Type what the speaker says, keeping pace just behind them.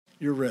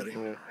you're ready.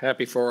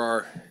 Happy for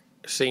our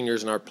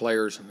seniors and our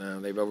players.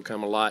 They've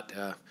overcome a lot.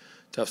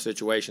 Tough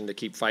situation to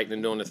keep fighting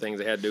and doing the things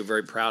they had to do.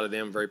 Very proud of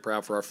them, very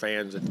proud for our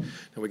fans. And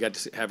we got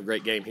to have a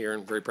great game here,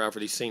 and very proud for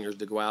these seniors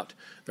to go out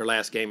their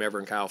last game ever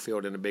in Kyle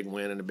Field in a big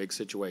win and a big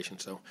situation.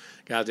 So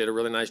guys did a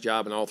really nice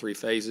job in all three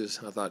phases.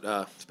 I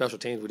thought special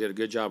teams, we did a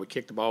good job. We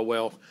kicked the ball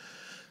well,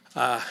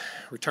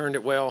 returned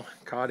it well,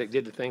 caught it,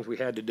 did the things we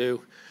had to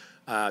do.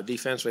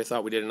 Defensively, I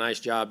thought we did a nice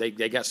job. They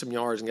got some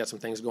yards and got some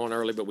things going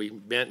early, but we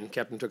bent and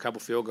kept them to a couple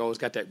field goals.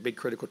 Got that big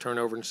critical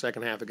turnover in the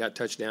second half. It got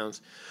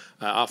touchdowns.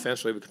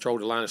 Offensively, we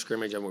controlled the line of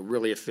scrimmage and were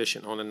really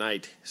efficient on the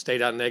night.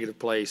 Stayed out of negative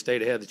plays.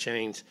 Stayed ahead of the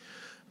chains.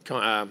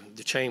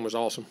 The chain was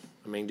awesome.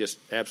 I mean, just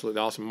absolutely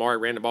awesome. Mari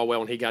ran the ball well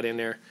when he got in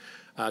there.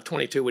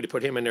 22, we'd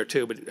put him in there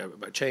too,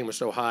 but chain was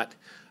so hot.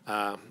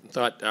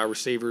 Thought our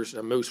receivers,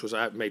 Moose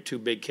made two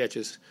big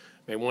catches.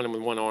 Made one of them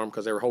with one arm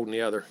because they were holding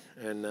the other,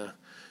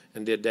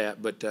 and did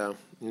that. But,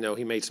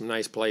 he made some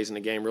nice plays in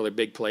the game, really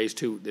big plays,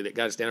 too, that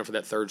got us down for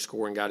that third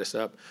score and got us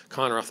up.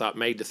 Connor, I thought,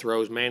 made the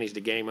throws, managed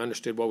the game,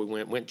 understood where we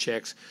went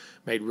checks,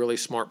 made really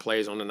smart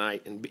plays on the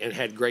night, and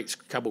had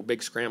couple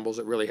big scrambles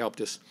that really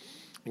helped us.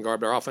 And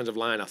guard our offensive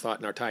line, I thought,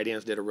 and our tight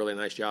ends did a really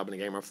nice job in the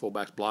game, our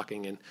fullbacks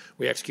blocking, and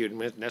we executed.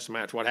 And that's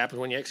what happens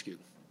when you execute.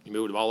 You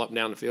move the ball up and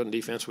down the field. In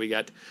defense, we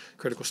got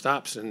critical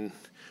stops and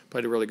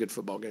played a really good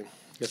football game.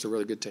 It's a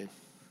really good team.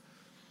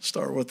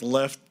 Start with the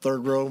left,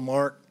 third row,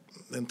 Mark,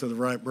 then to the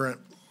right, Brent.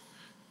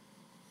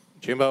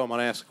 Jimbo, I'm going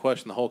to ask a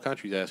question the whole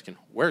country's asking.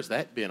 Where's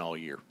that been all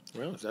year?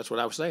 Well, that's what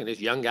I was saying. It's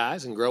young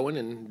guys and growing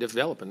and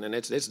developing, and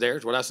it's there.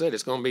 It's what I said.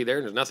 It's going to be there.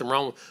 And there's nothing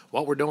wrong with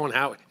what we're doing.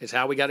 It's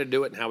how we got to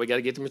do it and how we got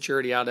to get the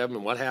maturity out of them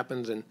and what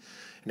happens and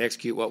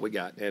execute what we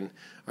got. And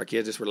our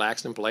kids just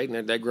relaxed and played,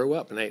 and they grew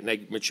up and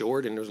they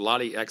matured. And there was a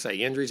lot of, like I say,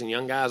 injuries and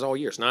young guys all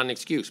year. It's not an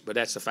excuse, but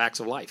that's the facts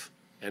of life.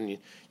 And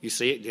you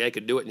see it. They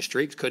could do it in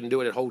streaks, couldn't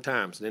do it at whole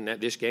times. And then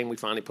this game, we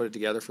finally put it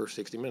together for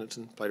 60 minutes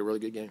and played a really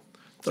good game.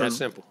 It's that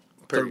simple,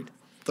 period.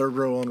 Third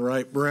row on the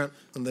right, Brent,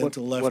 and then to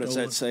the left. What does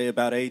that say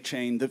about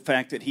A-Chain? The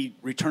fact that he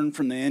returned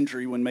from the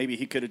injury when maybe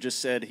he could have just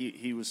said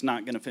he was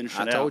not going to finish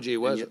it out. I told you he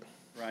wasn't.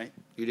 Right.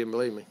 You didn't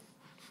believe me.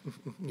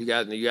 You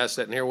guys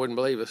sitting here wouldn't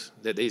believe us.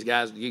 That these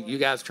guys, you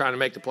guys trying to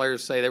make the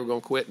players say they were going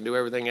to quit and do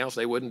everything else.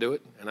 They wouldn't do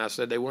it, and I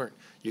said they weren't.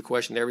 You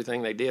questioned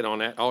everything they did on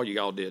that. All you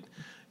all did.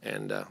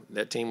 And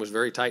that team was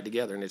very tight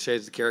together, and it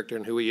shows the character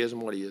and who he is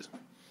and what he is.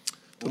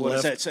 What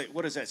does that say?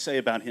 What does that say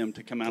about him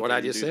to come out? What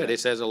I just said. It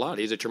says a lot.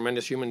 He's a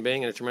tremendous human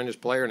being and a tremendous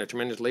player and a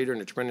tremendous leader and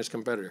a tremendous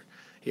competitor.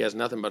 He has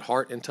nothing but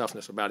heart and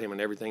toughness about him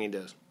and everything he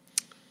does.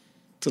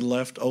 To the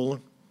left, Olin.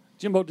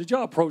 Jimbo, did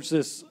y'all approach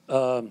this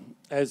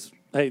as,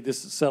 hey,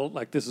 this is settled,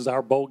 like this is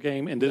our bowl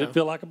game, and did it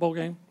feel like a bowl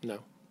game? No.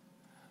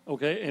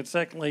 Okay, and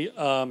secondly,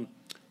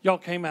 y'all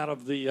came out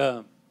of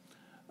the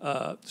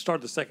start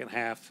of the second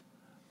half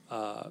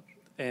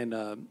and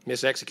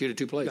misexecuted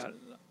two plays.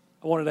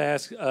 I wanted to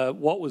ask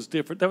what was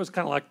different. That was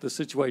kind of like the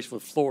situation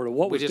with Florida.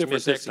 What was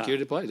different this time? We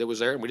just misexecuted plays. It was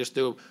there, and we just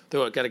threw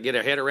it. Got to get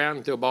our head around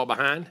and threw a ball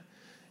behind,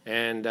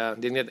 and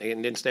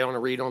didn't stay on a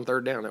read on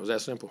third down. That was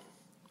that simple.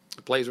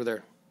 The plays were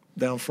there.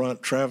 Down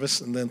front,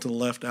 Travis, and then to the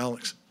left,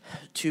 Alex.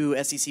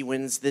 2 SEC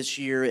wins this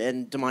year,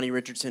 and Damani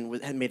Richardson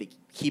had made a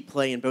key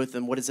play in both of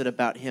them. What is it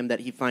about him that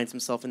he finds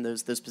himself in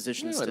those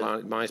positions?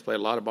 Damani's played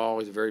a lot of ball.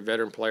 He's a very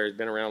veteran player. He's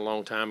been around a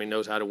long time. He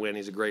knows how to win.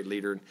 He's a great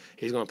leader.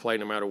 He's going to play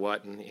no matter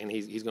what, and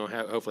he's going to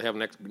hopefully have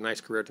a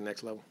nice career at the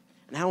next level.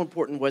 And how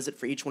important was it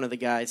for each one of the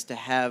guys to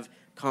have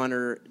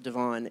Connor,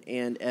 Devon,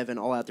 and Evan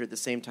all out there at the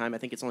same time? I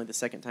think it's only the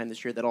second time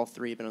this year that all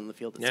three have been on the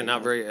field at the same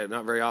time.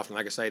 Not very often.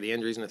 Like I say, the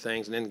injuries and the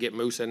things, and then get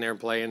Moose in there and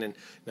playing, and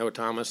Noah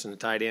Thomas and the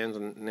tight ends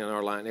and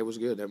our line. It was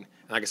good. I mean,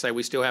 like I say,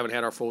 we still haven't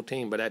had our full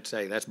team, but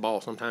that's ball.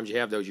 Sometimes you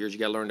have those years. You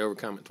got to learn to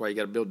overcome it. That's why you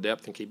got to build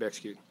depth and keep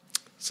executing.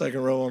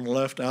 Second row on the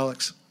left,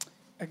 Alex.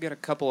 I got a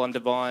couple on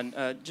Devon.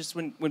 Just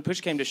when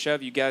push came to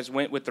shove, you guys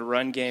went with the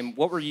run game.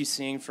 What were you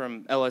seeing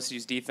from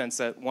LSU's defense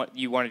that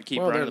you wanted to keep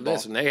running the ball?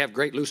 Listen, they have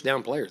great loose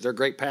down players. They're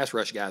great pass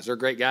rush guys. They're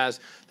great guys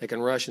that can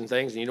rush and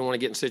things, and you don't want to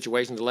get in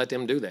situations to let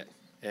them do that.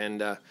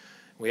 And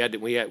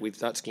we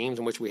thought schemes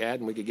in which we had,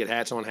 and we could get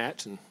hats on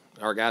hats, and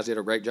our guys did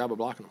a great job of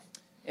blocking them.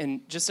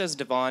 And just as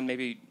Devon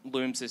maybe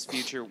looms his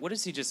future, what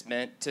has he just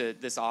meant to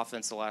this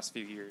offense the last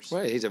few years?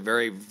 Well, he's a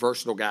very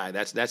versatile guy.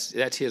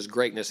 That's his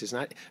greatness.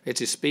 It's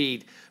his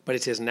speed, but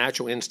it's his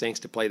natural instincts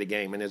to play the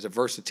game, and his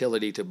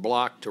versatility to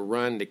block, to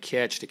run, to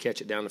catch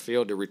it down the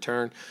field, to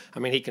return. I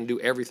mean, he can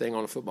do everything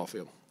on a football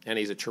field, and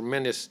he's a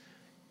tremendous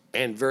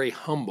and very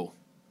humble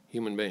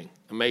human being,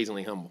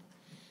 amazingly humble.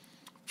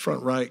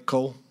 Front right,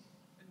 Cole.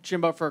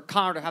 Jimbo, for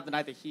Connor to have the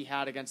night that he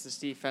had against this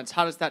defense,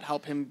 how does that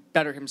help him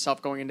better himself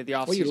going into the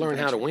offseason? Well, you learn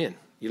how to win.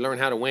 You learn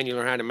how to win. You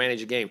learn how to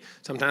manage a game.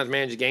 Sometimes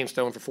manage a game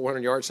throwing for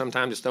 400 yards.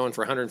 Sometimes it's throwing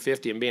for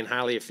 150 and being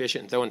highly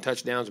efficient and throwing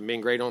touchdowns and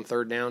being great on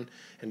third down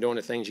and doing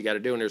the things you got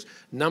to do. And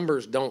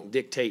numbers don't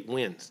dictate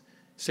wins.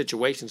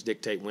 situations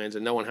dictate wins,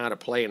 and knowing how to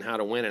play and how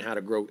to win and how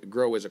to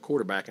grow as a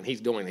quarterback. And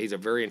he's doing it. He's a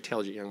very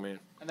intelligent young man.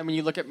 And then when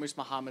you look at Moose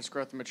Muhammad's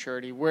growth and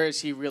maturity, where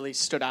has he really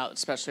stood out,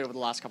 especially over the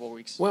last couple of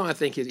weeks? Well, I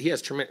think he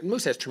has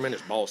Moose has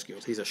tremendous ball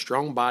skills. He's a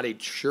strong-bodied,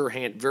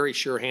 very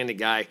sure-handed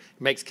guy.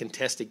 Makes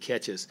contested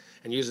catches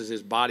and uses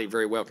his body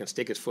very well. Can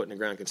stick his foot in the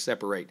ground, can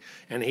separate,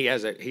 and he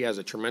has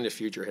a tremendous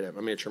future ahead of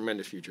him. I mean, a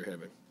tremendous future ahead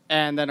of him.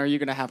 And then, are you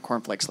going to have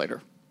cornflakes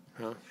later?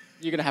 Huh?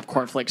 You're going to have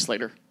cornflakes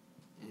later.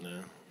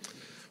 No.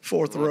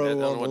 Fourth row I don't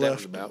know on what the that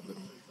was left. about. But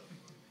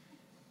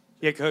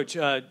Yeah, Coach.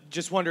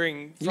 Just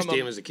wondering. used to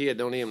him as a kid.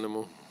 Don't eat him no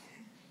more.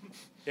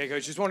 Yeah,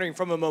 Coach. Just wondering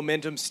from a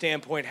momentum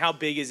standpoint, how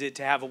big is it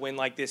to have a win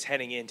like this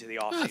heading into the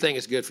offseason? I think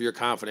it's good for your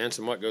confidence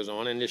and what goes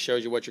on, and just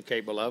shows you what you're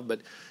capable of.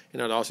 But it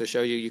also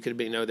shows you could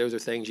be. Those are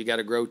things you got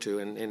to grow to,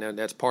 and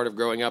that's part of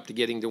growing up to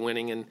getting to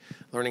winning and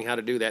learning how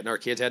to do that. And our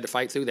kids had to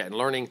fight through that and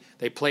learning.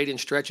 They played in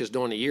stretches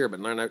during the year, but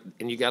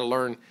and you got to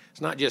learn.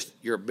 It's not just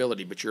your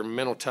ability, but your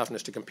mental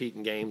toughness to compete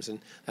in games, and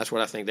that's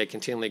what I think they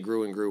continually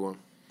grew on.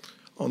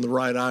 On the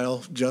right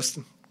aisle,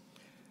 Justin.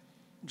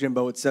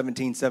 Jimbo, it's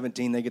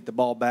 17-17. They get the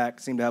ball back,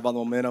 seem to have all the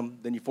momentum.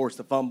 Then you force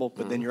the fumble,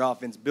 but then your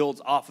offense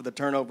builds off of the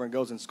turnover and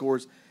goes and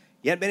scores.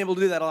 You haven't been able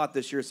to do that a lot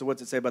this year, so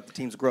what's it say about the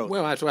team's growth?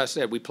 Well, that's what I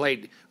said. We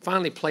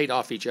finally played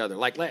off each other.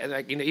 Like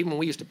even when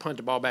we used to punt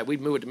the ball back,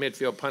 we'd move it to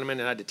midfield, punt them in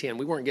and out to 10.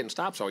 We weren't getting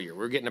stops all year. We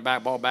were getting the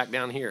ball back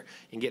down here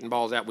and getting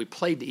balls out. We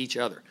played to each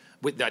other.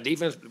 With the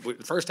defense, the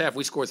first half,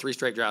 we scored 3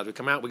 straight drives. We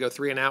come out, we go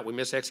 3 and out, we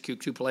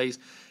execute 2 plays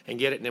and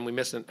get it, and then we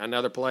miss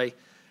another play.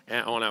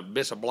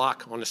 Miss a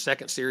block on the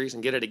second series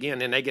and get it again.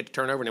 Then they get to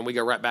turnover, and then we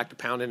go right back to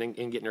pounding and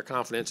getting their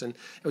confidence. And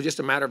it was just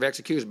a matter of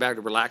execution, back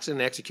to relaxing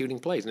and executing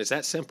plays. And it's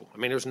that simple. I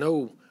mean, there's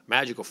no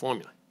magical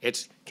formula.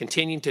 It's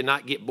continuing to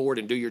not get bored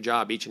and do your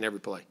job each and every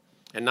play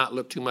and not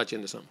look too much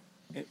into something.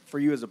 For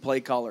you as a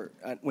play caller,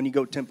 when you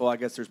go tempo, I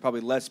guess there's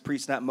probably less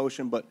pre-snap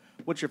motion, but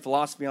what's your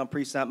philosophy on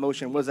pre-snap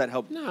motion? What does that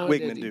help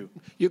Wigman do?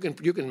 You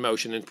can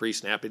motion and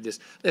pre-snap. It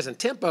just – listen,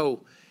 tempo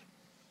 –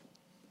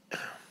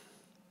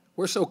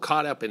 we're so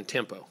caught up in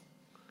tempo.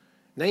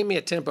 Name me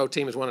a tempo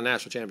team that's won a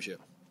national championship.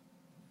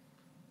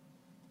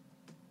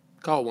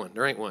 Call one.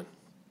 There ain't one.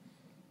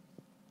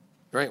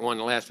 There ain't one in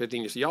the last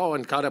 15 years. So y'all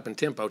aren't caught up in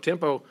tempo.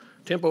 Tempo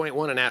ain't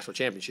won a national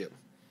championship.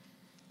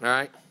 All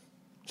right?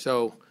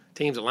 So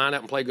teams that line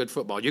up and play good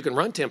football. You can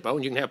run tempo,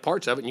 and you can have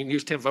parts of it, and you can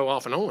use tempo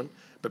off and on,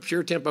 but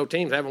pure tempo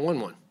teams haven't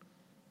won one.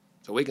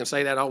 So we can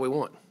say that all we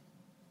want.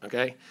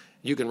 Okay?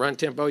 You can run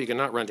tempo. You can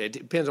not run tempo.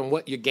 It depends on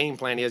what your game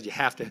plan is. You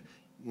have to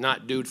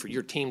not do for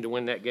your team to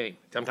win that game.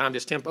 Sometimes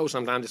it's tempo,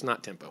 sometimes it's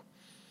not tempo.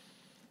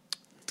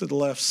 To the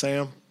left,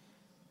 Sam.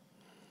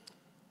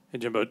 Hey,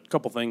 Jimbo, a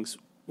couple things.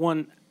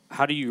 One,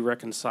 how do you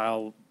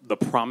reconcile the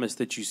promise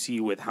that you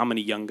see with how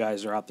many young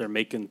guys are out there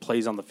making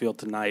plays on the field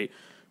tonight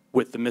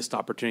with the missed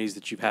opportunities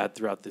that you've had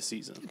throughout this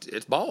season?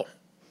 It's ball.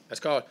 That's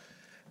called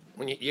 –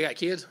 when you got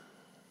kids?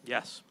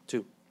 Yes,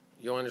 2.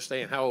 You don't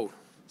understand. How old?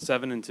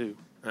 7 and 2.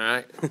 All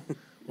right.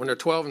 When they're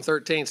 12 and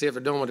 13, see if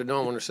they're doing what they're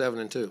doing when they're 7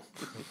 and 2.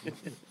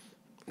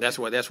 That's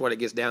what it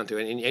gets down to,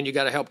 and you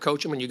got to help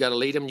coach them, and you got to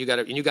lead them, and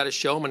you got to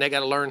show them, and they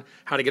got to learn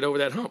how to get over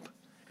that hump.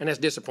 And that's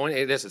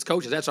disappointing. That's as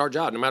coaches, that's our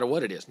job, no matter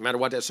what it is, no matter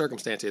what that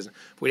circumstance is.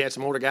 If we had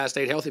some older guys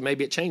stayed healthy,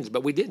 maybe it changes,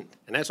 but we didn't,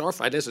 and that's our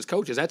fight. This as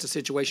coaches, that's the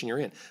situation you're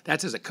in.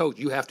 That's as a coach,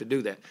 you have to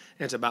do that.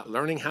 And it's about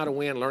learning how to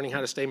win, learning how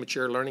to stay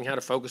mature, learning how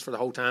to focus for the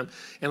whole time,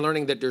 and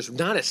learning that there's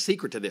not a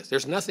secret to this.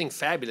 There's nothing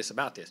fabulous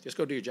about this. Just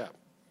go do your job.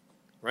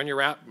 Run your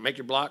route, make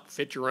your block,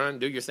 fit your run,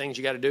 do your things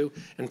you got to do,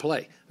 and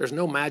play. There's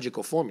no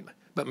magical formula.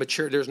 But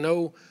there's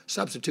no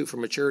substitute for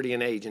maturity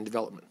and age and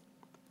development.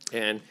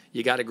 And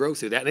you got to grow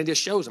through that. And it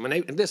just shows them.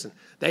 And listen,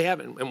 they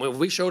haven't. And when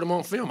we showed them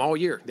on film all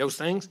year, those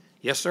things,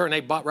 yes, sir, and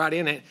they bought right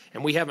in it.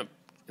 And we haven't.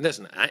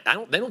 Listen,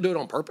 they don't do it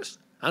on purpose.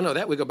 I know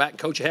that. We go back and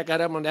coach the heck out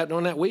of them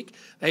on that week.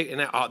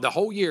 The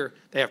whole year,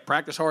 they have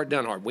practiced hard,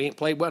 done hard. We ain't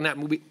played well in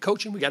that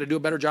coaching. We got to do a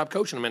better job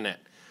coaching them in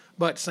that.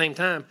 But at the same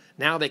time,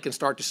 now they can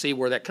start to see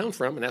where that comes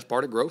from, and that's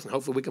part of growth. And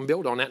hopefully we can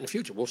build on that in the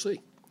future. We'll see.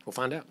 We'll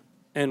find out.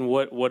 And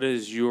what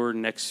does your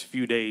next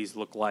few days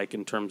look like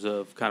in terms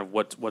of kind of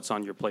what's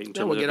on your plate in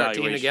terms we'll of get our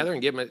evaluation? team together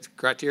and give them a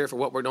criteria for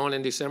what we're doing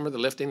in December, the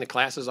lifting, the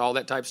classes, all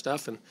that type of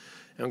stuff, and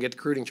get the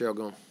recruiting trail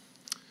going.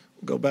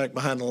 Go back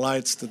behind the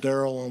lights to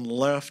Darryl on the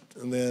left,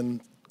 and then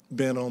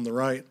Ben on the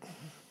right.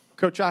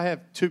 Coach, I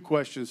have 2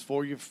 questions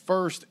for you.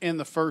 First, in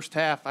the first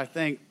half, I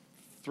think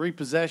 3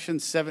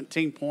 possessions,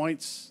 17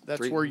 points.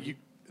 That's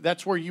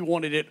where you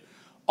wanted it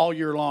all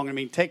year long. I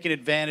mean, taking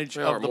advantage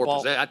of the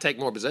ball. I take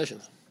more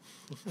possessions.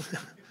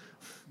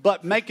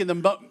 But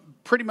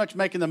pretty much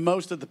making the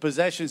most of the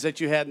possessions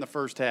that you had in the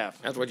first half.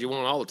 That's what you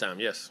want all the time,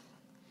 yes.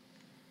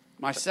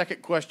 My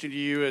second question to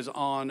you is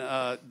on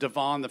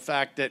Devon, the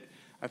fact that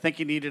I think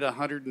he needed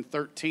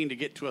 113 to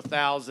get to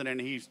 1,000,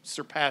 and he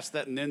surpassed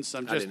that and then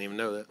some. I didn't even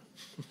know that.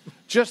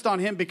 Just on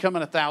him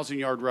becoming a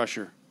 1,000-yard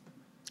rusher.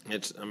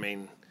 That's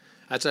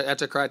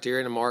a criteria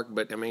and a mark,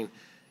 but,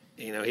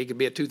 he could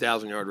be a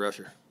 2,000-yard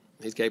rusher.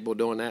 He's capable of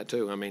doing that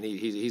too.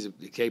 He's a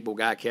capable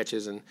guy,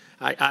 catches, and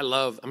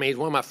he's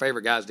one of my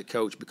favorite guys to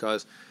coach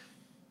because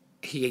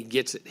he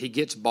gets it. He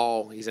gets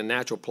ball. He's a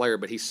natural player,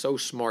 but he's so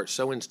smart,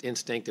 so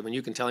instinctive, and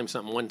you can tell him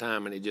something one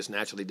time, and he just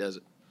naturally does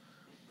it.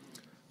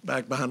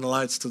 Back behind the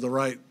lights to the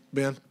right,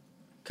 Ben.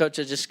 Coach,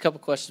 just a couple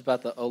questions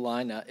about the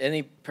O-line.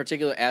 Any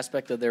particular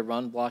aspect of their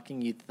run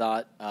blocking you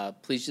thought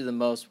pleased you the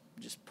most?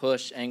 Just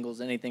push, angles,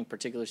 anything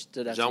particular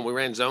stood out to Zone. you? We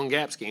ran zone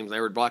gap schemes.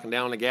 They were blocking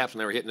down the gaps, and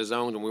they were hitting the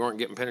zones, and we weren't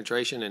getting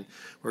penetration, and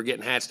we were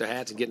getting hats to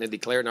hats and getting it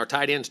declared. And our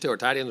tight ends, too. Our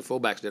tight ends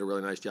and fullbacks did a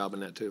really nice job in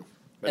that, too.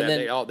 But And then-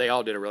 they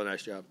all did a really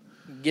nice job.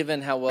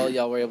 Given how well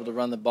y'all were able to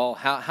run the ball,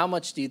 how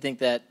much do you think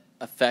that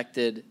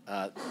affected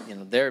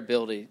their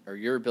ability, or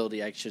your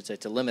ability, I should say,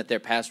 to limit their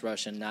pass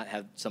rush and not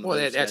have some Well,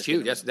 of those that's guys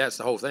huge. getting- That's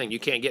the whole thing. You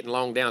can't get in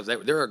long downs.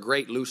 They're a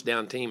great loose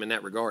down team in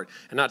that regard.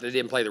 And not that they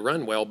didn't play the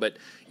run well, but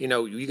you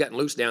got in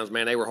loose downs,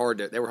 man. They were hard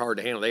to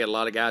handle. They had a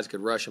lot of guys who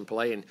could rush and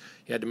play, and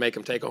you had to make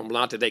them take on.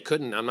 Not that they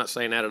couldn't. I'm not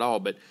saying that at all,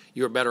 but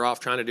you were better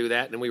off trying to do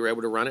that, and we were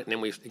able to run it, and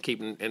then we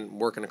keep and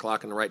working the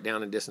clock in the right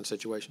down and distance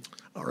situation.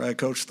 All right,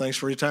 Coach. Thanks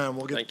for your time.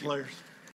 We'll get Thank the you. players.